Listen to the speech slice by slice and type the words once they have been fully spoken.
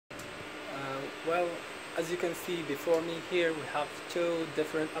Well, as you can see before me here, we have two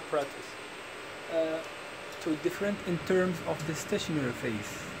different apparatus. Two different in terms of the stationary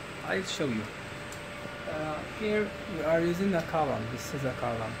phase. I'll show you. Here we are using a column. This is a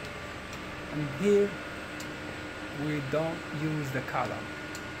column. And here we don't use the column.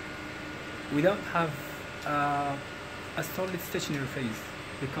 We don't have a solid stationary phase,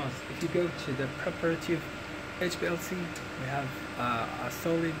 because if you go to the preparative HPLC, we have a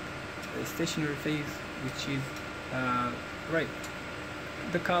solid stationary phase, which is right.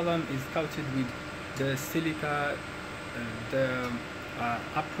 The column is coated with the silica, the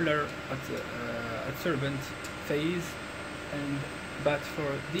apolar adsorbent phase, but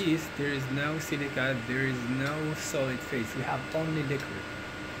for this there is no silica, there is no solid phase. We have only liquid,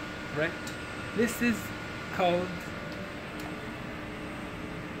 right? This is called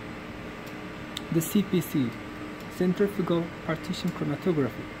the CPC, Centrifugal Partition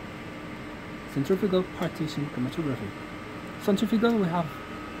Chromatography. Centrifugal Partition Chromatography. Centrifugal, we have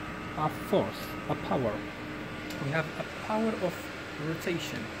a force, a power. We have a power of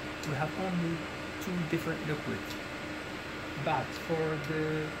rotation. We have only two different liquids. But for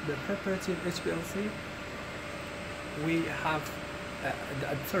the preparative HPLC, we have the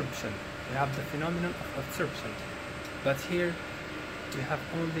adsorption. We have the phenomenon of adsorption. But here we have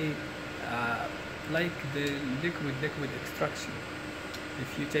only like the liquid extraction.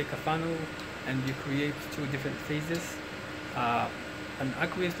 If you take a funnel and you create two different phases, an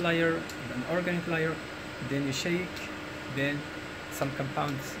aqueous layer, an organic layer, then you shake, then some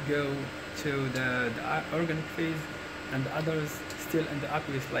compounds go to the organic phase and others still in the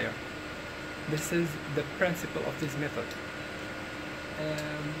aqueous layer. This is the principle of this method.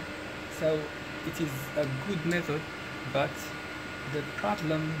 So it is a good method, but the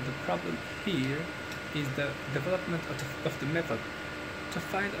problem here is the development of the method. To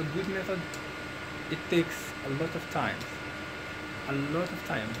find a good method, it takes a lot of time,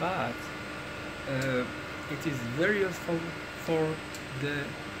 but it is very useful for the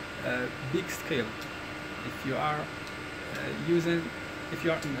big scale. If you are if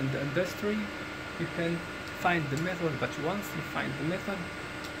you are in the industry, you can find the method, but once you find the method,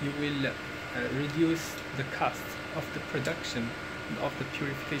 you will reduce the cost of the production and of the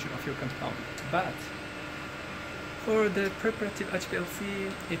purification of your compound. But for the preparative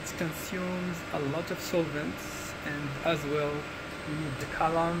HPLC, it consumes a lot of solvents, and as well you need the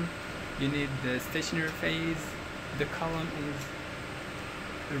column, you need the stationary phase. The column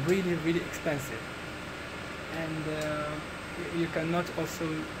is really expensive, and you cannot also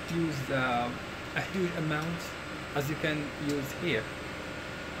use a huge amount as you can use here.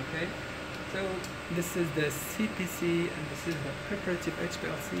 Okay, so this is the CPC and this is the preparative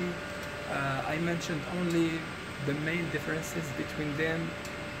HPLC. I mentioned only the main differences between them.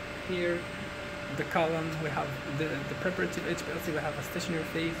 Here, the column, we have the preparative HPLC, we have a stationary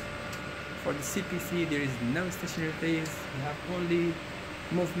phase. For the CPC, there is no stationary phase. We have only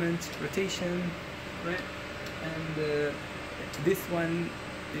movement, rotation, right? And this one,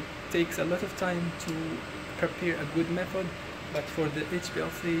 it takes a lot of time to prepare a good method, but for the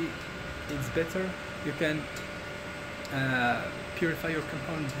HPLC, it's better. You can purify your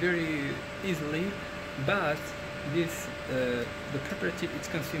compound very easily, but this the preparative, it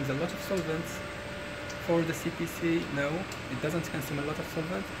consumes a lot of solvents. For the CPC, no, it doesn't consume a lot of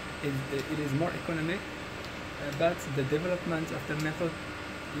solvent. It is more economic, but the development of the method,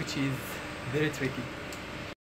 which is very tricky.